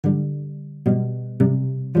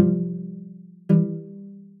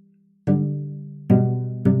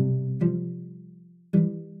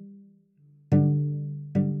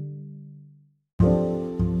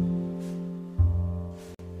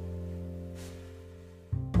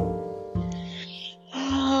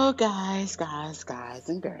guys,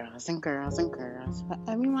 for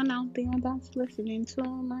everyone out there that's listening to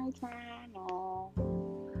my channel,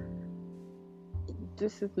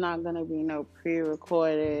 this is not gonna be no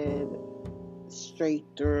pre-recorded, straight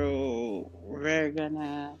through. We're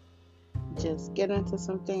gonna just get into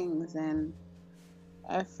some things, and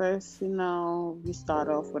at first, we start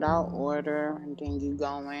off without order, and then you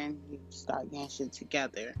start getting shit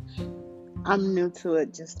together. I'm new to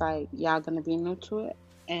it, just like y'all gonna be new to it,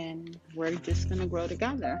 and we're just gonna grow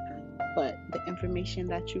together. But the information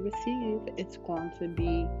that you receive, it's going to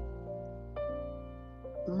be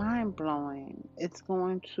mind blowing. It's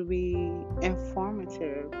going to be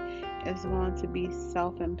informative. It's going to be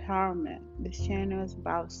self empowerment. This channel is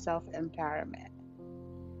about self empowerment.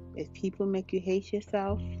 If people make you hate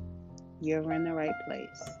yourself, you're in the right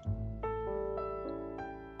place.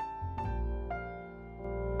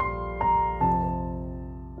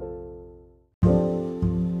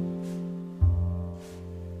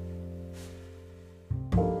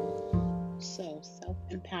 So, self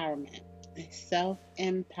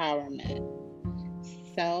empowerment,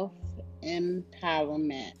 self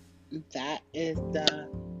empowerment. That is the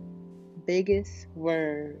biggest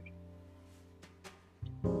word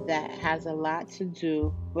that has a lot to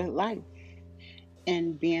do with life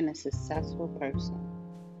and being a successful person.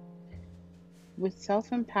 With self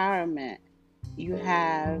empowerment, you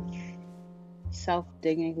have self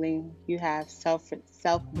dignity, you have self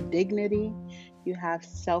dignity, you have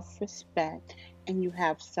self respect, and you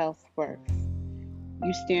have self worth.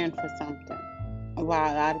 You stand for something,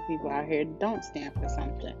 while a lot of people out here don't stand for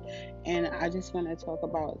something. And I just want to talk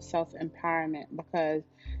about self empowerment because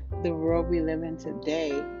the world we live in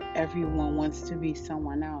today, everyone wants to be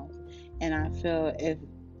someone else. And I feel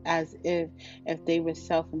if they were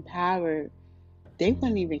self empowered, they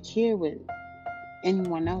wouldn't even care what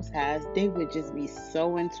anyone else has. They would just be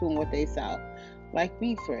so in tune with themselves. Like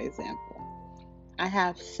me, for example, I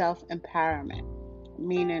have self empowerment,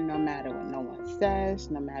 meaning no matter what no one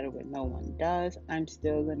says, no matter what no one does, I'm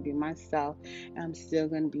still going to be myself, and I'm still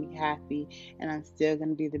going to be happy, and I'm still going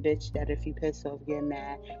to be the bitch that if you piss off, get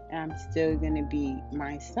mad, and I'm still going to be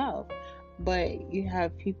myself. But you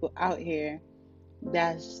have people out here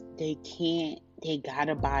they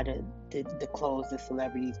gotta buy the clothes the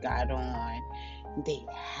celebrities got on. They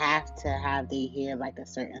have to have their hair like a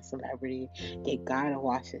certain celebrity. They gotta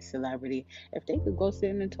watch a celebrity. If they could go sit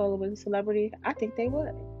in the toilet with a celebrity, I think they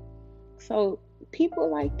would. So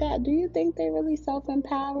people like that, do you think they really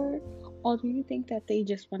self-empowered? Or do you think that they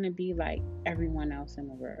just want to be like everyone else in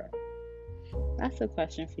the world? That's a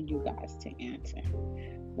question for you guys to answer.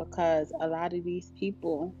 Because a lot of these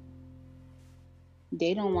people,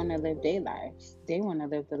 they don't want to live their lives. They want to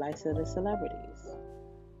live the lives of the celebrities.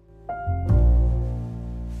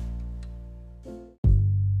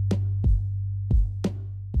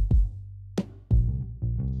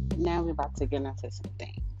 Now we're about to get into some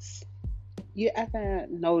things. You ever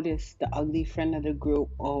notice the ugly friend of the group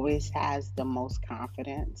always has the most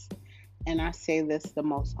confidence? And I say this the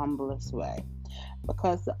most humblest way.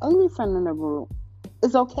 Because the ugly friend in the group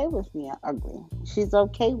is okay with being ugly. She's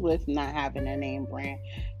okay with not having a name brand.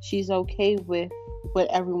 She's okay with what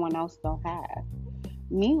everyone else don't have.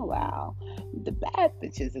 Meanwhile, the bad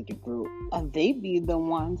bitches of the group, they be the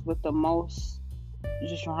ones with the most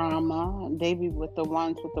drama. They be with the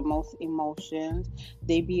ones with the most emotions.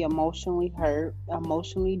 They be emotionally hurt,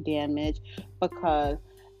 emotionally damaged because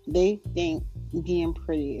they think being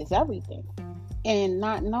pretty is everything. And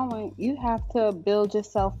not knowing you have to build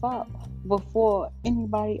yourself up before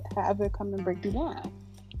anybody ever come and break you down.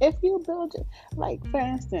 If you build it, like for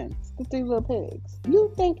instance, the Three Little Pigs,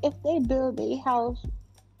 you think if they build a house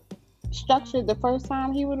structured the first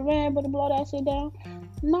time he would have been able to blow that shit down?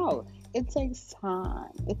 No, it takes time.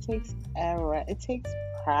 It takes error. It takes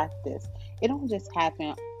practice. It don't just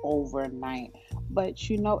happen overnight, but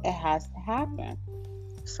it has to happen.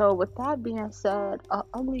 So, with that being said, a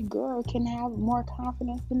ugly girl can have more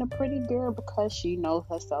confidence than a pretty girl because she knows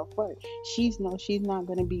her self worth. She knows she's not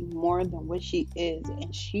going to be more than what she is,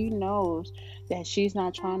 and she knows that she's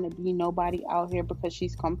not trying to be nobody out here because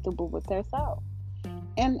she's comfortable with herself.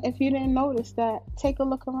 And if you didn't notice that, take a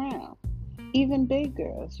look around. Even big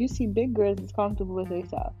girls, you see big girls is comfortable with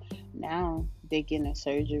themselves. Now they getting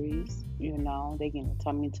surgeries, they getting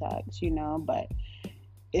tummy tucks, but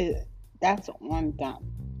it that's on them.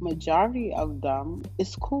 Majority of them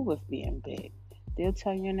is cool with being big. They'll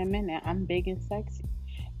tell you in a minute, I'm big and sexy.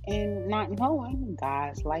 And not knowing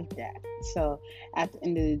guys like that. So at the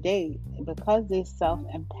end of the day, because they're self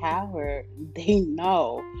empowered, they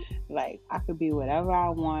know like I could be whatever I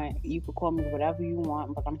want. You could call me whatever you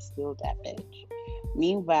want, but I'm still that bitch.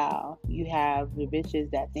 Meanwhile, you have the bitches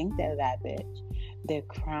that think they're that bitch. They're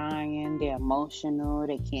crying, they're emotional,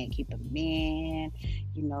 they can't keep a man,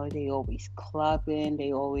 they always clubbing,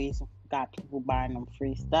 they always got people buying them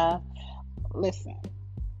free stuff. Listen,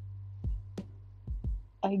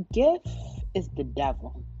 a gift is the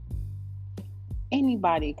devil.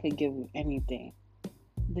 Anybody could give you anything.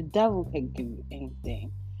 The devil could give you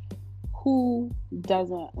anything. Who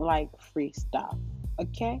doesn't like free stuff?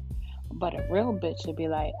 Okay? But a real bitch should be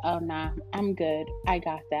like, oh nah, I'm good. I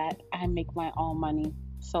got that. I make my own money.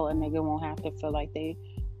 So a nigga won't have to feel like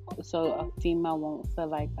so a female won't feel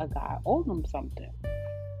like a guy owed them something.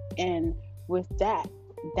 And with that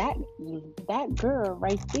that girl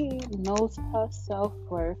right there knows her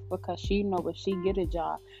self-worth, because she know if she get a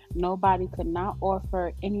job, nobody could not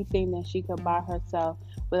offer anything that she could buy herself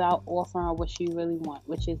without offering her what she really want,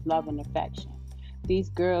 which is love and affection. These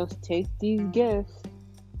girls take these gifts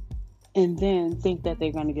and then think that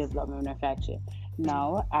they're going to give love and affection.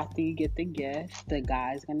 No, after you get the gift, the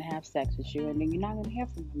guy's going to have sex with you, and then you're not going to hear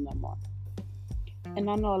from him no more. And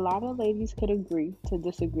I know a lot of ladies could agree to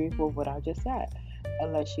disagree with what I just said,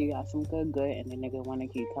 unless you got some good, and the nigga want to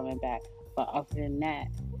keep coming back. But other than that,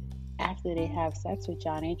 after they have sex with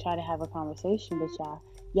y'all and they try to have a conversation with y'all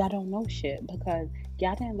don't know shit, because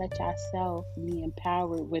y'all didn't let yourself be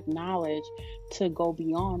empowered with knowledge to go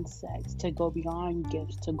beyond sex, to go beyond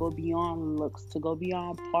gifts, to go beyond looks, to go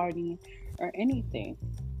beyond partying or anything.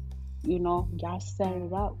 Y'all set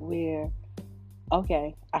it up where,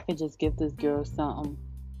 okay, I could just give this girl something,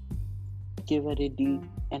 give her the D,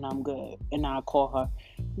 and I'm good, and I'll call her.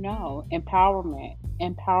 No, empowerment.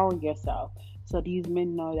 Empower yourself. So these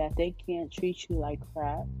men know that they can't treat you like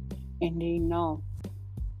crap, and they know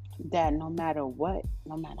that no matter what,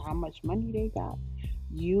 no matter how much money they got,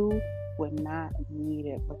 you would not need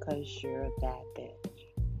it because you're that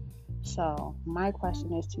bitch. So my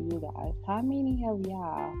question is to you guys: how many of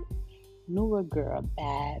y'all knew a girl,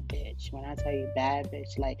 bad bitch? When I tell you bad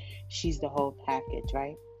bitch, like she's the whole package,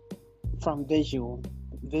 right? From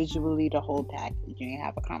visually the whole package. You ain't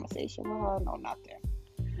have a conversation with her, no nothing.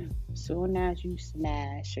 Soon as you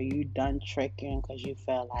smash or you done tricking because you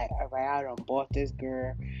felt like, all right, I done bought this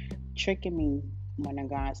girl. Tricking me when a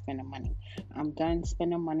guy's spending money. I'm done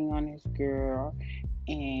spending money on this girl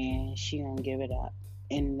and she gonna give it up.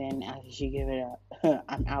 And then after she give it up,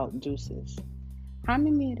 I'm out, deuces. How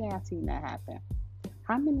many of y'all seen that happen?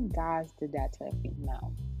 How many guys did that to a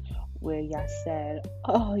female? Where y'all said,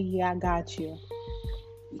 oh yeah, I got you.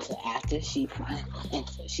 After she finally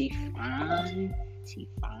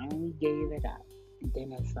gave it up.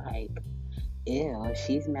 Then it's like, ew,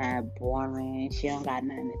 she's mad boring. She don't got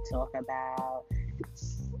nothing to talk about.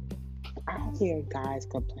 I hear guys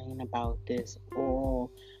complain about this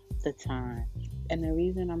all the time. And the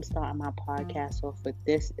reason I'm starting my podcast off with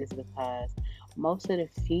this is because most of the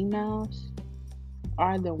females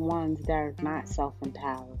are the ones that are not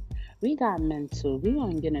self-empowered. We got men too. We're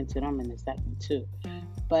going to get into them in a second too.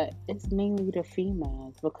 But it's mainly the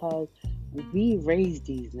females, because we raise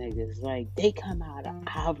these niggas. Like, they come out of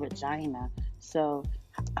our vagina. So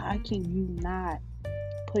how can you not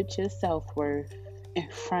put your self-worth in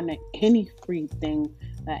front of any free thing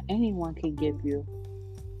that anyone can give you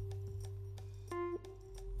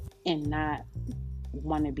and not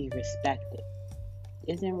want to be respected?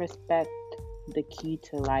 Isn't respect the key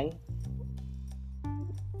to life?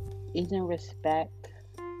 Isn't it respect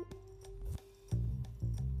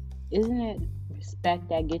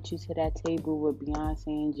that gets you to that table with Beyonce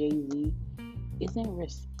and Jay-Z? Isn't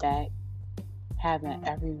respect having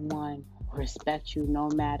everyone respect you no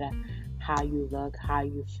matter how you look, how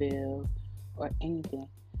you feel, or anything?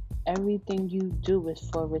 Everything you do is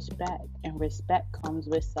for respect, and respect comes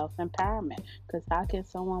with self-empowerment, because how can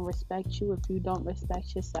someone respect you if you don't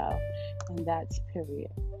respect yourself? And that's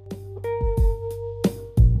period.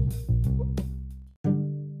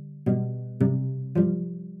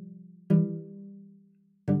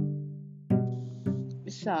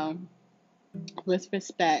 So, with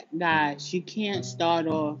respect, guys, you can't start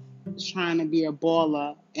off trying to be a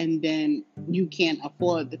baller and then you can't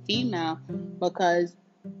afford the female, because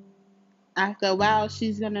after a while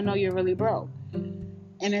she's gonna know you're really broke. And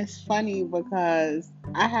it's funny because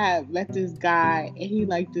I had met this guy and he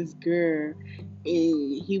liked this girl.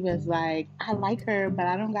 And he was like, I like her, but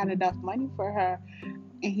I don't got enough money for her.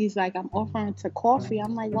 And he's like, I'm offering to coffee.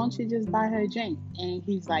 I'm like, why don't you just buy her a drink? And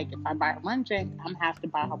he's like, if I buy her one drink, I'm gonna have to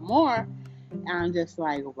buy her more. And I'm just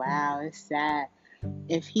like, wow, it's sad.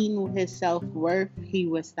 If he knew his self-worth, he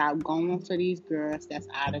would stop going for these girls that's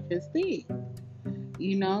out of his league.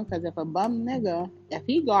 you know, because if a bum nigga, if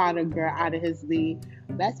he go out a girl out of his league,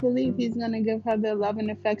 best believe he's gonna give her the love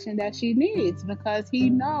and affection that she needs because he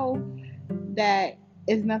know that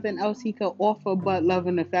is nothing else he could offer but love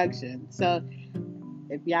and affection. So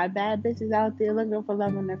if y'all bad bitches out there looking for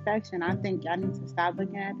love and affection, I think y'all need to stop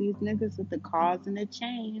looking at these niggas with the cars and the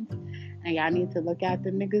chains, and y'all need to look at the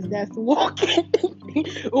niggas that's walking,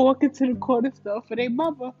 walking to the corner store for their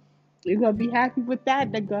mother. You gonna be happy with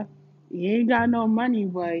that, nigga. You ain't got no money,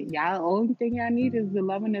 but y'all only thing y'all need is the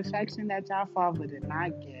love and affection that y'all father did not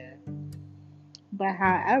give. But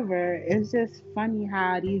however, it's just funny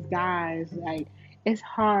how these guys like it's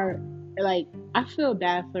hard. Like I feel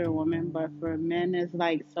bad for a woman, but for men, it's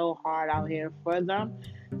like so hard out here for them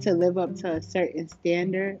to live up to a certain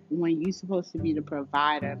standard when you're supposed to be the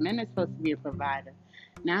provider. Men are supposed to be a provider.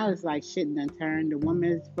 Now it's like shit done turned. The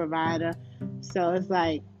woman's provider. So it's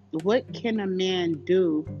like, what can a man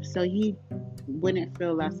do so he wouldn't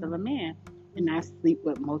feel less of a man and not sleep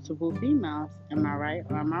with multiple females? Am I right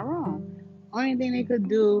or am I wrong? Only thing they could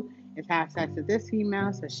do is have sex with this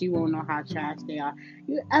female so she won't know how trash they are.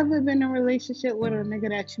 You ever been in a relationship with a nigga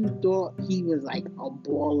that you thought he was like a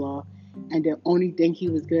baller and the only thing he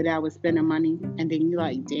was good at was spending money? And then you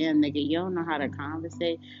like, damn nigga, you don't know how to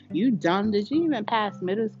conversate. You dumb. Did you even pass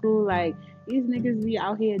middle school? Like, these niggas be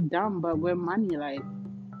out here dumb but with money. Like,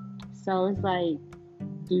 so it's like,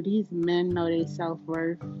 do these men know their self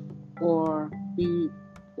worth or we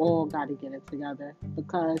all gotta get it together?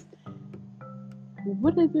 Because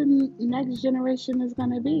what is the next generation is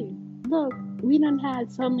gonna be? Look, we done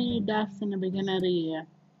had so many deaths in the beginning of the year.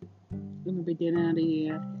 In the beginning of the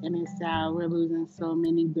year, and it's sad we're losing so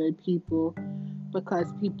many good people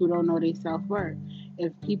because people don't know their self worth.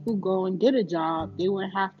 If people go and get a job, they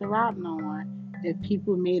wouldn't have to rob no one. If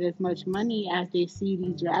people made as much money as they see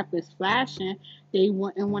these rappers flashing, they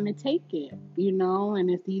wouldn't want to take it, you know. And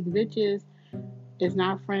if these bitches is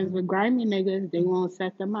not friends with grimy niggas, they won't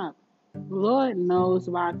set them up. Lord knows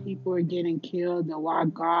why people are getting killed and why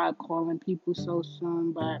God calling people so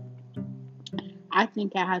soon, but I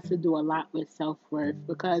think it has to do a lot with self worth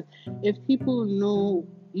because if people knew,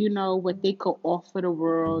 you know, what they could offer the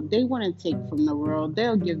world, they wouldn't take from the world.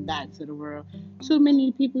 They'll give back to the world. Too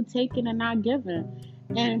many people taking and not giving.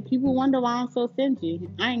 And people wonder why I'm so stingy.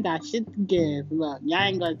 I ain't got shit to give. Look, y'all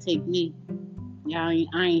ain't gonna take me. I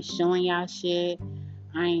ain't showing y'all shit.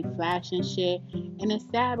 I ain't flashing shit. And it's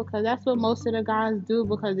sad because that's what most of the guys do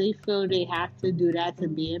because they feel they have to do that to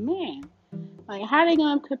be a man. Like, how they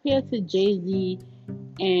gonna compare to Jay-Z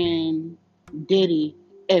and Diddy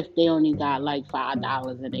if they only got like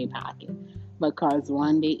 $5 in their pocket? Because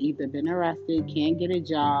one, they either been arrested, can't get a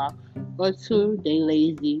job, or two, they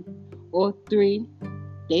lazy, or three,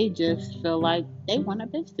 they just feel like they want a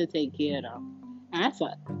bitch to take care of them. And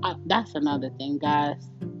that's another thing, guys.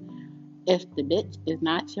 If the bitch is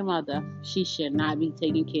not your mother, she should not be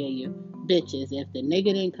taking care of you. Bitches, if the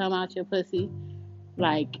nigga didn't come out your pussy,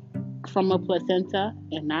 like from a placenta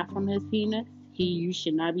and not from his penis, you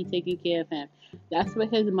should not be taking care of him. That's what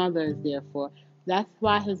his mother is there for. That's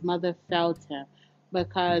why his mother failed him.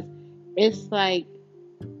 Because it's like,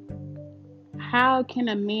 how can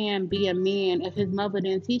a man be a man if his mother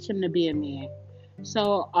didn't teach him to be a man?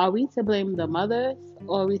 So are we to blame the mothers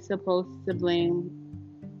or are we supposed to blame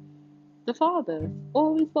the fathers? Or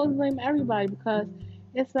are we supposed to blame everybody? Because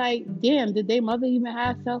it's like, damn, did their mother even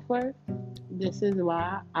have self worth? This is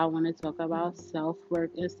why I want to talk about self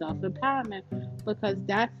worth and self empowerment because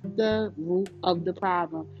that's the root of the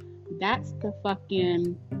problem. That's the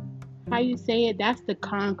fucking, how you say it? That's the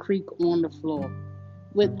concrete on the floor.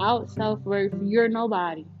 Without self worth, you're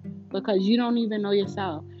nobody because you don't even know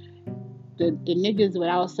yourself. The niggas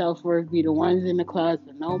without self worth be the ones in the clubs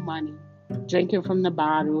with no money, drinking from the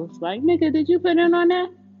bottles. Like, nigga, did you put in on that?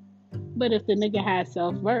 But if the nigga had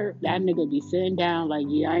self worth, that nigga be sitting down like,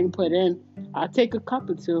 yeah, I ain't put in. I'll take a cup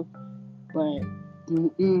or two, but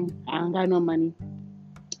I don't got no money.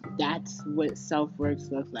 That's what self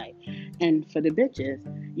worth looks like. And for the bitches,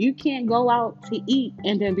 you can't go out to eat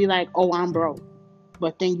and then be like, oh, I'm broke.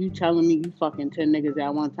 But then you telling me you fucking 10 niggas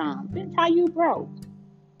at one time. Bitch, how you broke?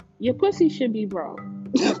 Your pussy should be broke.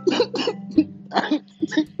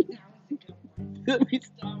 Let me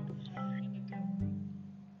stop.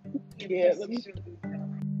 Yeah, let me.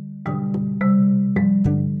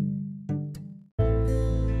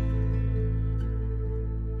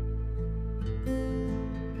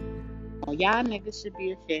 Y'all niggas should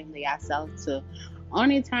be ashamed of yourselves too.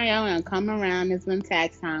 Only time y'all gonna come around is when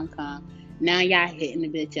tax time come. Now y'all hitting the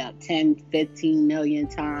bitch up 10, 15 million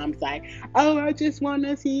times. Like, oh, I just want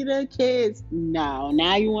to see the kids. No,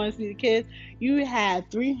 now you want to see the kids. You had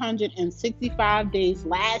 365 days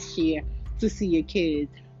last year to see your kids.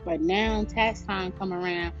 But now tax time come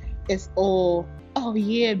around, it's all, oh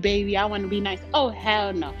yeah, baby, I want to be nice. Oh,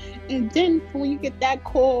 hell no. And then when you get that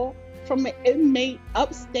call from an inmate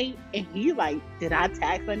upstate and he like, did I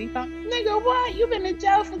tax anything? Nigga, what? You been in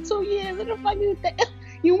jail for 2 years. What the fuck you think?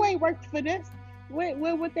 You ain't worked for this.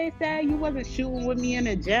 What they said? You wasn't shooting with me in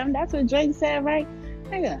the gym. That's what Drake said, right?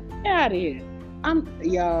 Nigga, get out of here.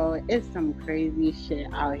 It's some crazy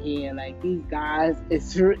shit out here. Like these guys,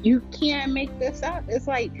 you can't make this up. It's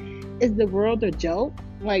like, is the world a joke?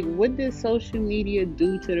 Like, what did social media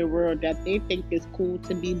do to the world that they think is cool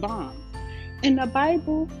to be bombed? In the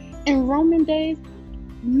Bible, in Roman days,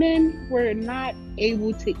 men were not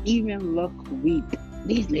able to even look weep.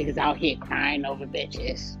 These niggas out here crying over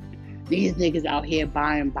bitches. These niggas out here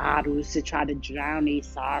buying bottles to try to drown their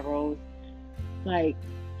sorrows. Like,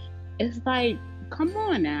 it's like, come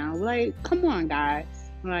on now. Like, come on, guys.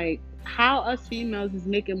 Like, how us females is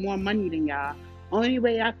making more money than y'all? Only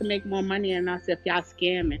way y'all can make more money than us if y'all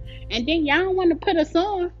scamming. And then y'all don't want to put us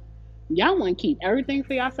on. Y'all want to keep everything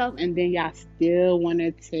for yourself, and then y'all still want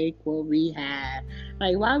to take what we have.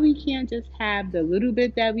 Like, why we can't just have the little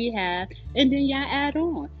bit that we have, and then y'all add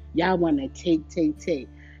on? Y'all want to take.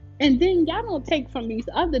 And then y'all don't take from these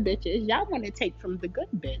other bitches. Y'all want to take from the good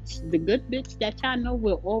bitch. The good bitch that y'all know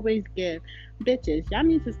will always give bitches. Y'all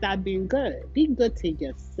need to stop being good. Be good to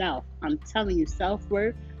yourself. I'm telling you,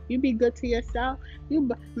 self-worth. You be good to yourself.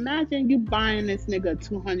 Imagine you buying this nigga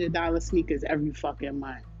 $200 sneakers every fucking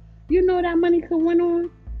month. You know that money could went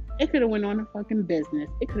on? It could have went on a fucking business.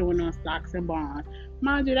 It could have went on stocks and bonds.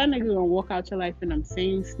 Mind you, that nigga gonna walk out your life in them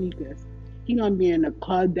same sneakers. He gonna be in the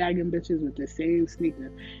club bagging bitches with the same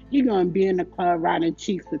sneakers. He gonna be in the club riding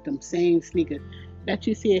cheeks with them same sneakers. That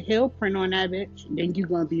you see a heel print on that bitch, then you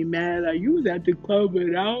gonna be mad like, you was at the club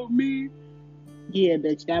without me? Yeah,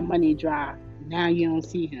 bitch, that money dry. Now you don't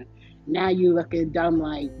see him. Now you looking dumb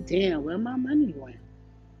like, damn, where my money went?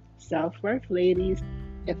 Self-worth, ladies.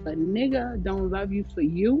 If a nigga don't love you for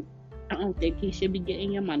you, I don't think he should be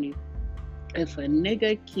getting your money. If a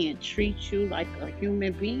nigga can't treat you like a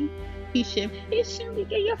human being, he shouldn't be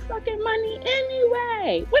getting your fucking money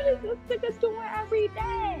anyway. What is this nigga doing every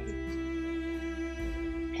day?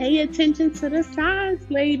 Pay attention to the signs,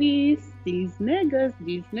 ladies. These niggas.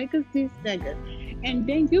 And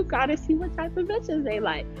then you gotta see what type of bitches they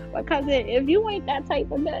like. Because if you ain't that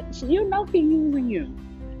type of bitch, you know he using you.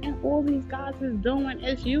 And all these guys is doing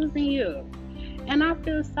is using you. And I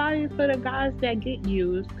feel sorry for the guys that get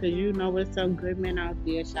used, because you know there's some good men out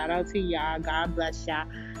there. Shout out to y'all. God bless y'all.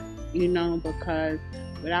 You know, because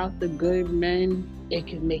without the good men, it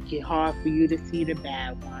can make it hard for you to see the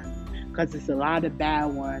bad ones. Because it's a lot of bad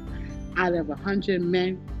ones. Out of 100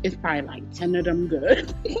 men, it's probably like 10 of them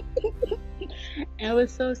good. And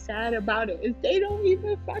what's so sad about it is they don't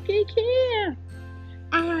even fucking care.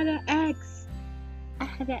 I had an ex.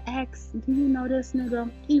 Do you know this nigga?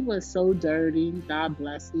 He was so dirty. God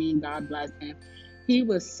bless me. God bless him. He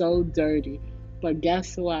was so dirty. But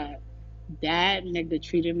guess what? That nigga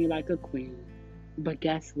treated me like a queen. But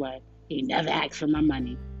guess what? He never asked for my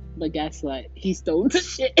money. But guess what? He stole the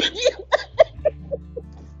shit.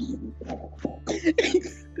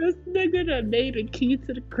 This nigga done made a key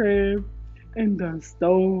to the crib and done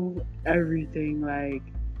stole everything. Like,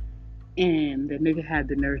 and the nigga had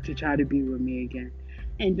the nerve to try to be with me again.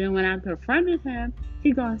 And then when I confronted him,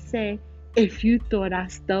 he gonna say, if you thought I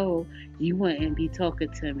stole, you wouldn't be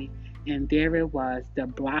talking to me. And there it was, the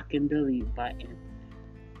block and delete button.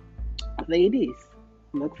 Ladies,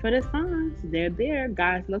 look for the signs. They're there.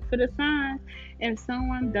 Guys, look for the signs. If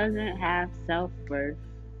someone doesn't have self-worth,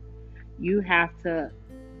 you have to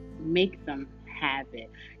make them have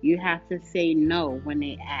it. You have to say no when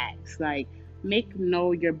they ask. Like, make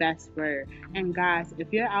no your best word. And guys,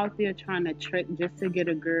 if you're out there trying to trick just to get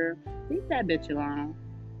a girl, leave that bitch alone.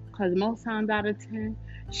 Because most times out of 10,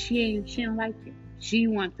 she don't like you. She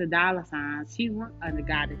wants the dollar signs. She wants a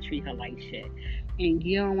guy to treat her like shit. And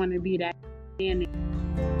you don't want to be that.